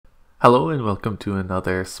Hello and welcome to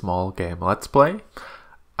another small game Let's Play.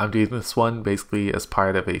 I'm doing this one basically as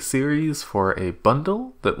part of a series for a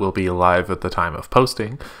bundle that will be live at the time of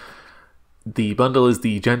posting. The bundle is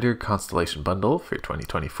the Gender Constellation Bundle for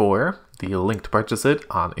 2024. The link to purchase it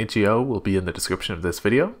on itch.io will be in the description of this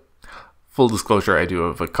video. Full disclosure, I do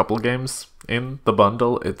have a couple games in the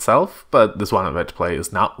bundle itself, but this one I'm about to play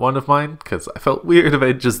is not one of mine because I felt weird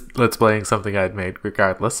about just Let's Playing something I'd made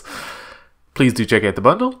regardless. Please do check out the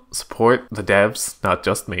bundle, support the devs, not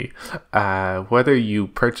just me. Whether you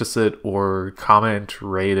purchase it or comment,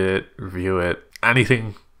 rate it, review it,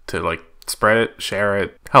 anything to spread it, share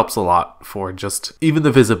it, helps a lot for just even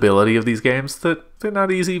the visibility of these games that they're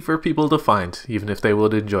not easy for people to find, even if they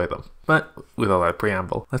would enjoy them. But with all that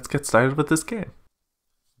preamble, let's get started with this game.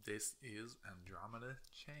 This is Andromeda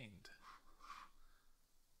Chained.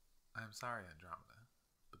 I'm sorry, Andromeda,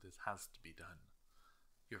 but this has to be done.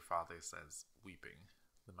 Your father says, weeping.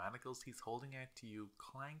 The manacles he's holding out to you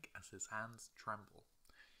clank as his hands tremble.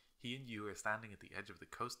 He and you are standing at the edge of the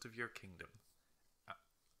coast of your kingdom,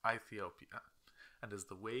 Ethiopia, and as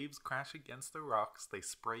the waves crash against the rocks, they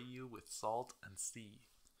spray you with salt and sea.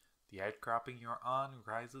 The outcropping you're on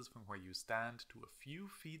rises from where you stand to a few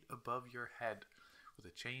feet above your head, with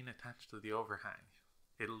a chain attached to the overhang.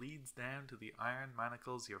 It leads down to the iron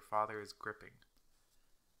manacles your father is gripping.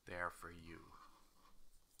 They're for you.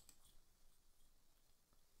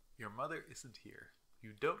 Your mother isn't here.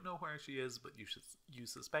 You don't know where she is, but you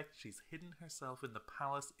suspect she's hidden herself in the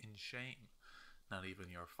palace in shame. Not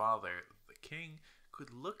even your father, the king,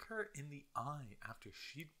 could look her in the eye after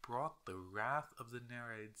she'd brought the wrath of the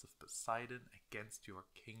Nereids of Poseidon against your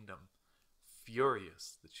kingdom.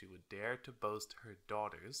 Furious that she would dare to boast her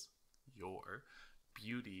daughters, your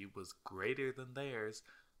beauty was greater than theirs,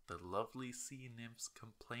 the lovely sea nymphs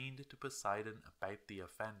complained to Poseidon about the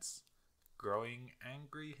offense. Growing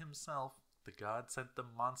angry himself, the god sent the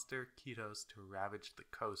monster Ketos to ravage the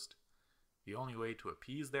coast. The only way to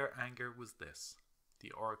appease their anger was this, the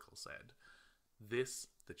oracle said. This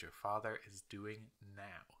that your father is doing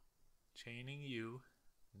now, chaining you,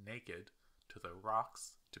 naked, to the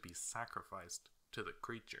rocks to be sacrificed to the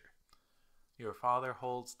creature. Your father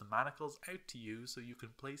holds the manacles out to you so you can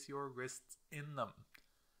place your wrists in them.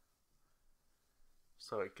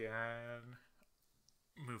 So again,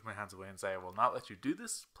 move my hands away and say, I will not let you do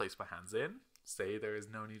this. Place my hands in. Say there is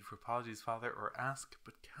no need for apologies, father, or ask,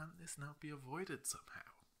 but can this not be avoided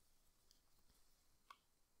somehow?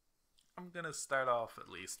 I'm going to start off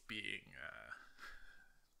at least being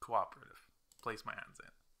cooperative. Place my hands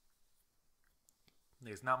in.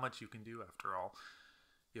 There's not much you can do after all.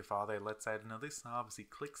 Your father lets out another sob as he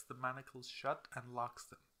clicks the manacles shut and locks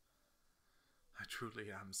them. I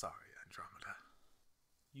truly am sorry, Andromeda.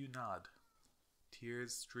 You nod.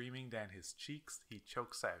 Tears streaming down his cheeks, he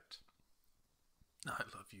chokes out. I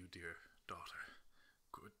love you, dear daughter.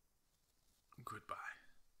 Goodbye.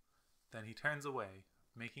 Then he turns away,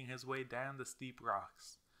 making his way down the steep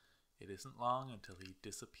rocks. It isn't long until he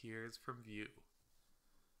disappears from view.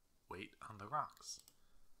 Wait on the rocks.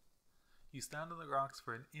 You stand on the rocks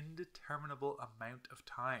for an indeterminable amount of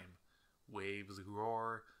time. Waves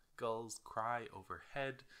roar, gulls cry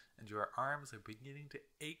overhead, and your arms are beginning to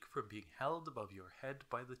ache from being held above your head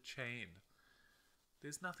by the chain.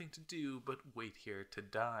 There's nothing to do but wait here to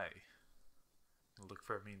die. Look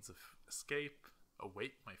for a means of escape,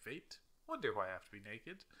 await my fate, wonder why I have to be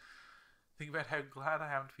naked. Think about how glad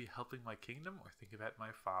I am to be helping my kingdom, or think about my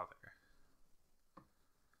father.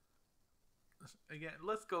 Again,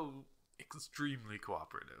 let's go extremely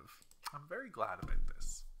cooperative. I'm very glad about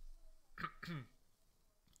this.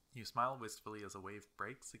 You smile wistfully as a wave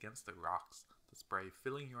breaks against the rocks, the spray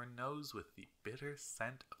filling your nose with the bitter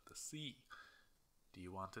scent of the sea. Do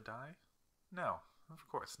you want to die? No, of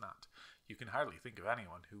course not. You can hardly think of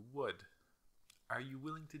anyone who would. Are you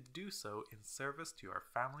willing to do so in service to your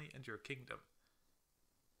family and your kingdom?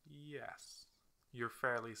 Yes. You're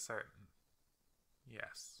fairly certain.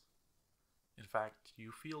 Yes. In fact,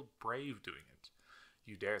 you feel brave doing it.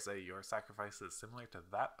 You dare say your sacrifice is similar to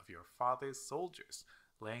that of your father's soldiers,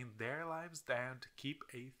 laying their lives down to keep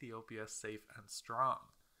Ethiopia safe and strong.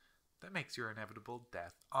 That makes your inevitable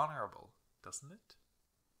death honorable, doesn't it?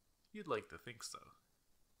 You'd like to think so.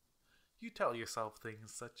 You tell yourself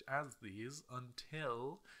things such as these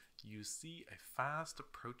until you see a fast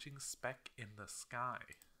approaching speck in the sky.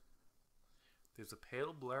 There's a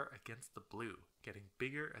pale blur against the blue, getting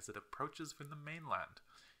bigger as it approaches from the mainland.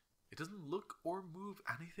 It doesn't look or move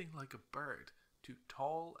anything like a bird, too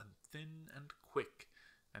tall and thin and quick,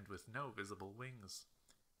 and with no visible wings.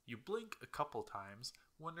 You blink a couple times,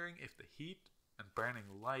 wondering if the heat and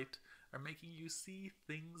burning light are making you see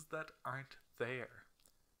things that aren't there.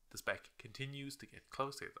 The speck continues to get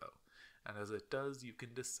closer though, and as it does you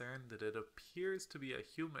can discern that it appears to be a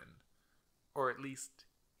human, or at least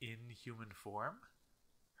in human form.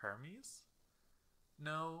 Hermes?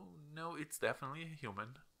 No, it's definitely a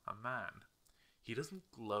human, a man. He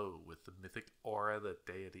doesn't glow with the mythic aura that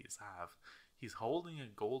deities have. He's holding a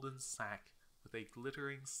golden sack with a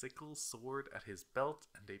glittering sickle sword at his belt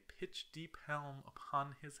and a pitch-deep helm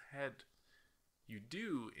upon his head. You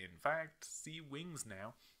do, in fact, see wings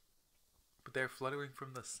now, but they're fluttering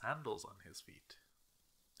from the sandals on his feet.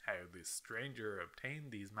 How this stranger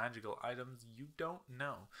obtained these magical items you don't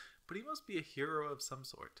know, but he must be a hero of some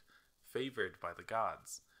sort, favored by the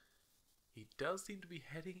gods. He does seem to be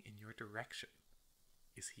heading in your direction.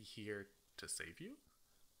 Is he here to save you?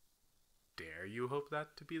 Dare you hope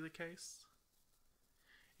that to be the case?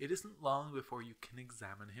 It isn't long before you can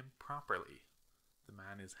examine him properly. The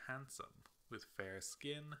man is handsome, with fair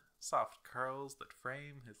skin, soft curls that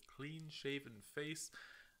frame his clean-shaven face,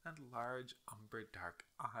 and large umber-dark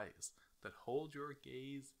eyes that hold your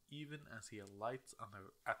gaze even as he alights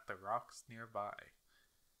at the rocks nearby.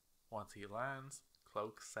 Once he lands,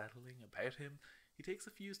 cloak settling about him, he takes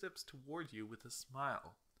a few steps toward you with a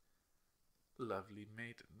smile. Lovely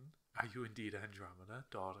maiden, are you indeed Andromeda,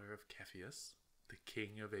 daughter of Cepheus, the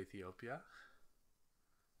king of Ethiopia?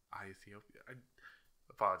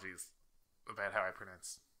 Apologies about how I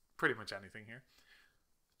pronounce pretty much anything here.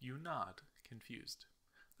 You nod, confused.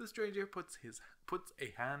 The stranger puts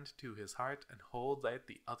a hand to his heart and holds out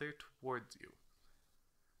the other towards you.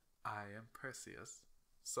 I am Perseus,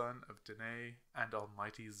 son of Danae and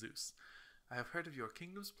almighty Zeus. I have heard of your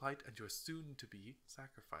kingdom's plight and your soon-to-be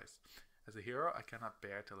sacrifice. As a hero, I cannot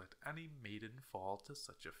bear to let any maiden fall to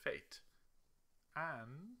such a fate.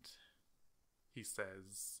 And, he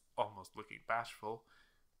says, almost looking bashful,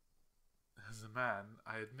 as a man,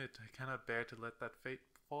 I admit I cannot bear to let that fate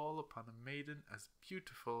fall upon a maiden as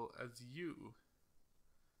beautiful as you.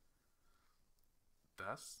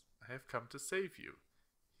 Thus, I have come to save you,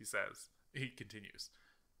 he continues,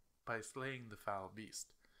 by slaying the foul beast.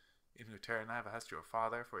 In return, I have asked your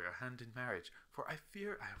father for your hand in marriage, for I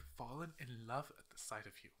fear I have fallen in love at the sight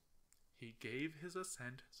of you. He gave his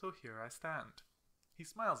assent, so here I stand. He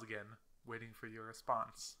smiles again, waiting for your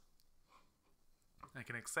response. I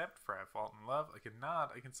can accept, for I have fallen in love. I can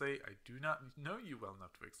nod. I can say, I do not know you well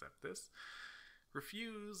enough to accept this.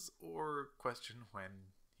 Refuse, or question when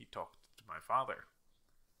he talked to my father.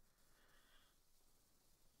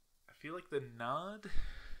 I feel like the nod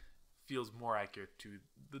feels more accurate to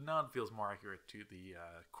the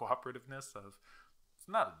cooperativeness of, it's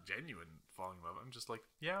not a genuine falling in love. I'm just like,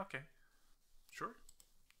 yeah, okay, sure,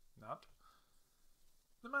 nod.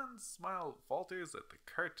 The man's smile falters at the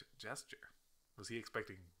curt gesture. Was he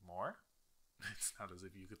expecting more? It's not as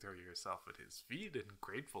if you could throw yourself at his feet in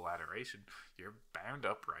grateful adoration. You're bound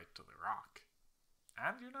upright to the rock.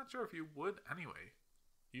 And you're not sure if you would anyway.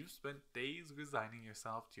 You've spent days resigning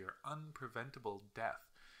yourself to your unpreventable death.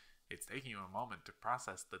 It's taking you a moment to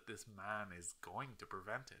process that this man is going to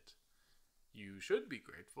prevent it. You should be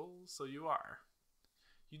grateful, so you are.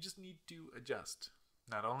 You just need to adjust,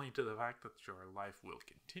 not only to the fact that your life will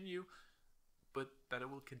continue, but that it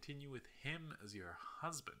will continue with him as your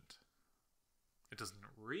husband. It doesn't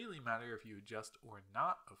really matter if you adjust or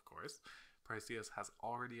not, of course. Perseus has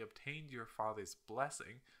already obtained your father's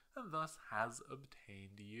blessing, and thus has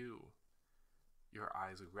obtained you. Your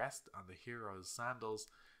eyes rest on the hero's sandals,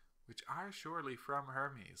 which are surely from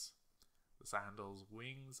Hermes. The sandals'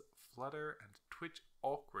 wings flutter and twitch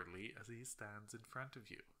awkwardly as he stands in front of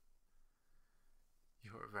you.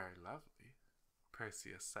 You are very lovely,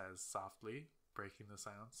 Perseus says softly, breaking the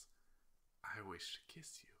silence. I wish to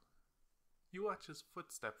kiss you. You watch his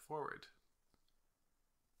foot step forward.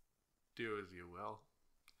 Do as you will.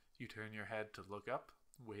 You turn your head to look up,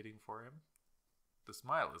 waiting for him. The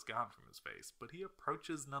smile is gone from his face, but he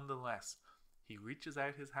approaches nonetheless. He reaches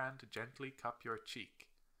out his hand to gently cup your cheek.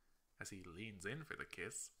 As he leans in for the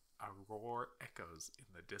kiss, a roar echoes in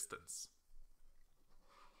the distance.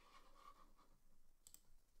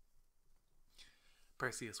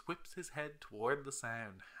 Perseus whips his head toward the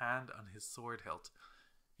sound, hand on his sword hilt.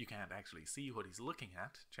 You can't actually see what he's looking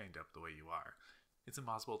at, chained up the way you are. It's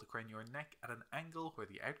impossible to crane your neck at an angle where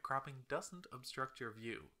the outcropping doesn't obstruct your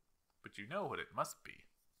view, but you know what it must be.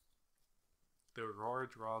 The roar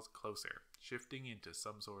draws closer, shifting into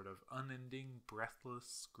some sort of unending, breathless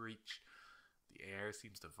screech. The air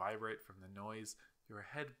seems to vibrate from the noise. Your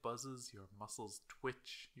head buzzes, your muscles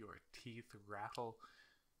twitch, your teeth rattle.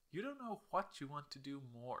 You don't know what you want to do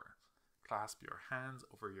more. Clasp your hands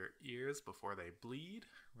over your ears before they bleed,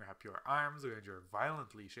 wrap your arms around your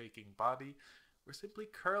violently shaking body, or simply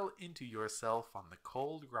curl into yourself on the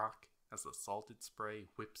cold rock as the salted spray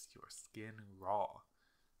whips your skin raw.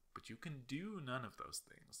 But you can do none of those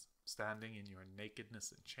things, standing in your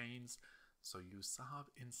nakedness and chains, so you sob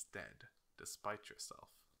instead, despite yourself.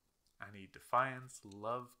 Any defiance,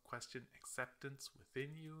 love, question, acceptance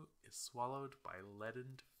within you is swallowed by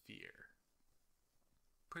leadened fear.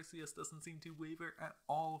 Perseus doesn't seem to waver at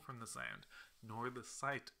all from the sound, nor the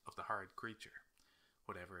sight of the hard creature,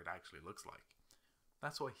 whatever it actually looks like.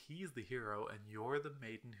 That's why he's the hero and you're the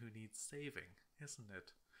maiden who needs saving, isn't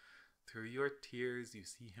it? Through your tears you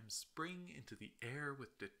see him spring into the air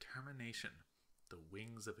with determination, the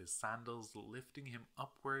wings of his sandals lifting him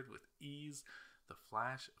upward with ease. The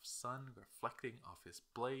flash of sun reflecting off his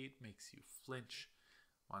blade makes you flinch.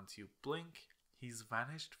 Once you blink, he's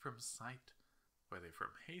vanished from sight. Whether from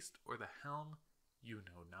haste or the helm, you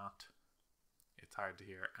know not. It's hard to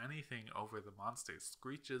hear anything over the monster's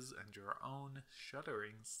screeches and your own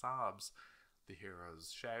shuddering sobs. The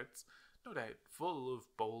hero's shouts, no doubt full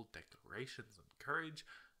of bold declarations and courage,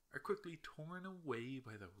 are quickly torn away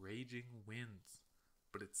by the raging winds.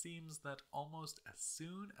 But it seems that almost as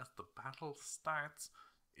soon as the battle starts,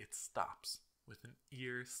 it stops with an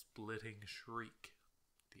ear-splitting shriek.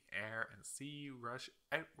 The air and sea rush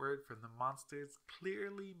outward from the monster's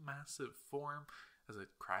clearly massive form as it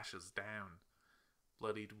crashes down.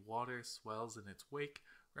 Bloodied water swells in its wake,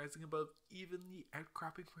 rising above even the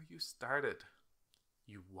outcropping where you started.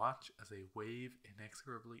 You watch as a wave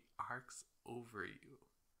inexorably arcs over you.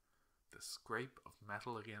 The scrape of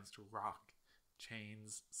metal against rock,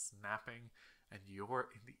 chains snapping, and you're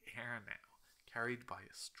in the air now, carried by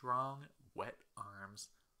strong, wet arms.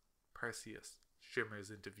 Perseus shimmers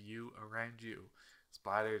into view around you,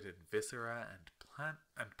 splattered in viscera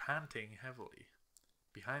and panting heavily.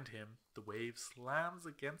 Behind him, the wave slams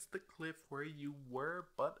against the cliff where you were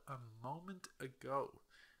but a moment ago.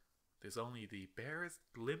 There's only the barest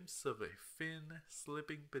glimpse of a fin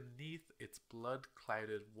slipping beneath its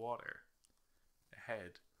blood-clouded water.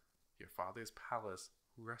 Ahead, your father's palace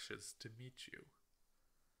rushes to meet you.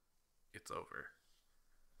 It's over.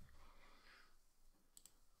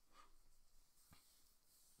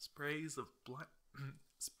 Sprays of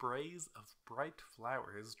bright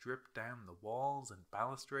flowers drip down the walls and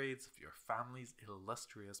balustrades of your family's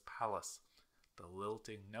illustrious palace. The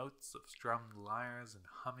lilting notes of strummed lyres and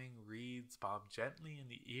humming reeds bob gently in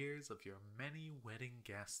the ears of your many wedding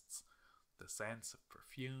guests. The scents of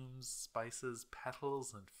perfumes, spices,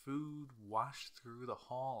 petals, and food wash through the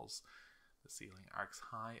halls. The ceiling arcs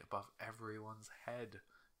high above everyone's head,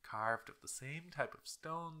 carved of the same type of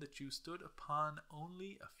stone that you stood upon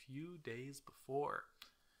only a few days before.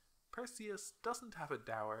 Perseus doesn't have a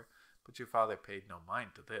dower, but your father paid no mind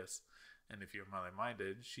to this, and if your mother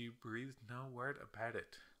minded, she breathed no word about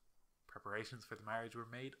it. Preparations for the marriage were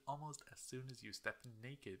made almost as soon as you stepped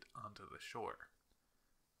naked onto the shore.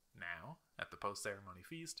 Now, at the post-ceremony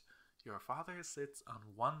feast, your father sits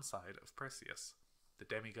on one side of Perseus. The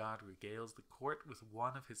demigod regales the court with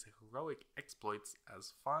one of his heroic exploits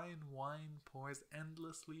as fine wine pours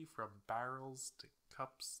endlessly from barrels to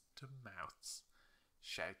cups to mouths.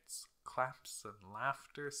 Shouts, claps, and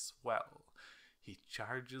laughter swell. He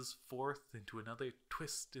charges forth into another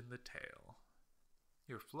twist in the tale.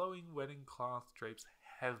 Your flowing wedding cloth drapes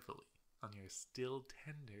heavily on your still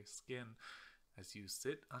tender skin as you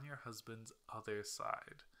sit on your husband's other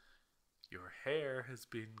side. Your hair has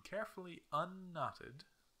been carefully unknotted,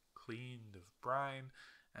 cleaned of brine,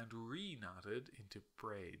 and re-knotted into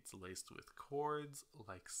braids laced with cords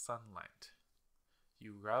like sunlight.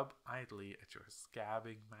 You rub idly at your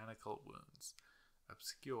scabbing manacle wounds,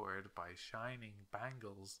 obscured by shining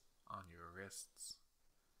bangles on your wrists.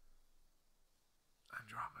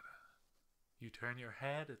 Andromeda. You turn your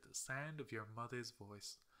head at the sound of your mother's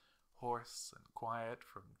voice, hoarse and quiet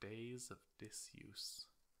from days of disuse.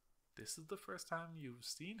 This is the first time you've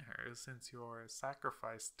seen her since your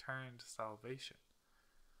sacrifice turned salvation.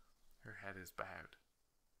 Her head is bowed,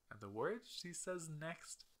 and the words she says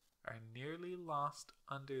next are nearly lost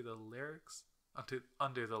under the lyrics,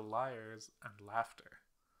 under the lyres and laughter.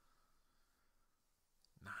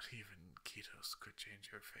 Not even Ketos could change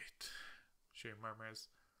her fate, she murmurs.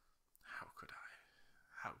 How could I?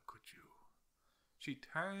 How could you? She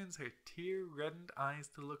turns her tear-reddened eyes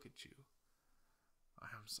to look at you. I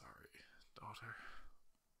am sorry, daughter,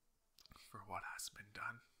 for what has been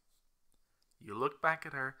done. You look back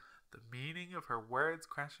at her, the meaning of her words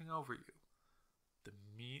crashing over you.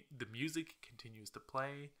 The music continues to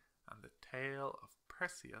play, and the tale of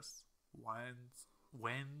Perseus wends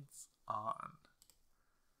on.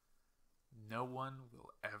 No one will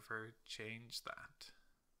ever change that.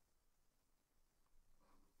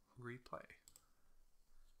 Replay.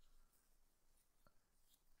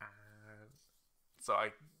 So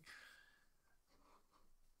I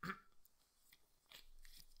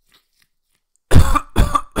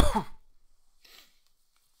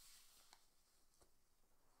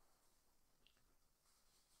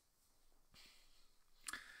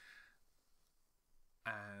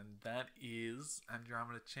and that is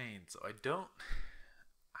Andromeda Chained. So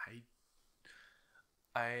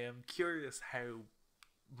I am curious how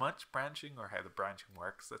much branching or how the branching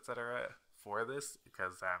works, etc. for this,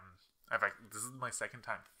 because in fact this is my second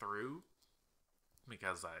time through,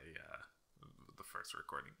 because the first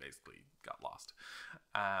recording basically got lost,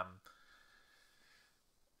 and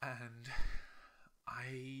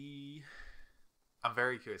I'm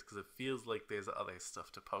very curious because it feels like there's other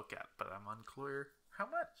stuff to poke at, but I'm unclear how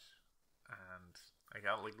much. And I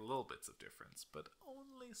got like little bits of difference, but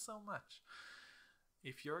only so much.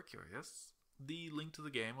 If you're curious, the link to the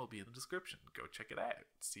game will be in the description. Go check it out.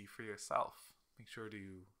 See for yourself. Make sure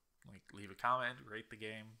to leave a comment, rate the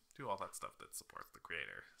game, do all that stuff that supports the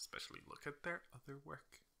creator. Especially look at their other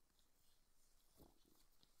work.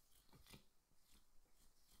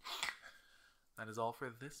 That is all for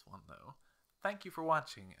this one, though. Thank you for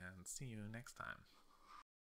watching, and see you next time.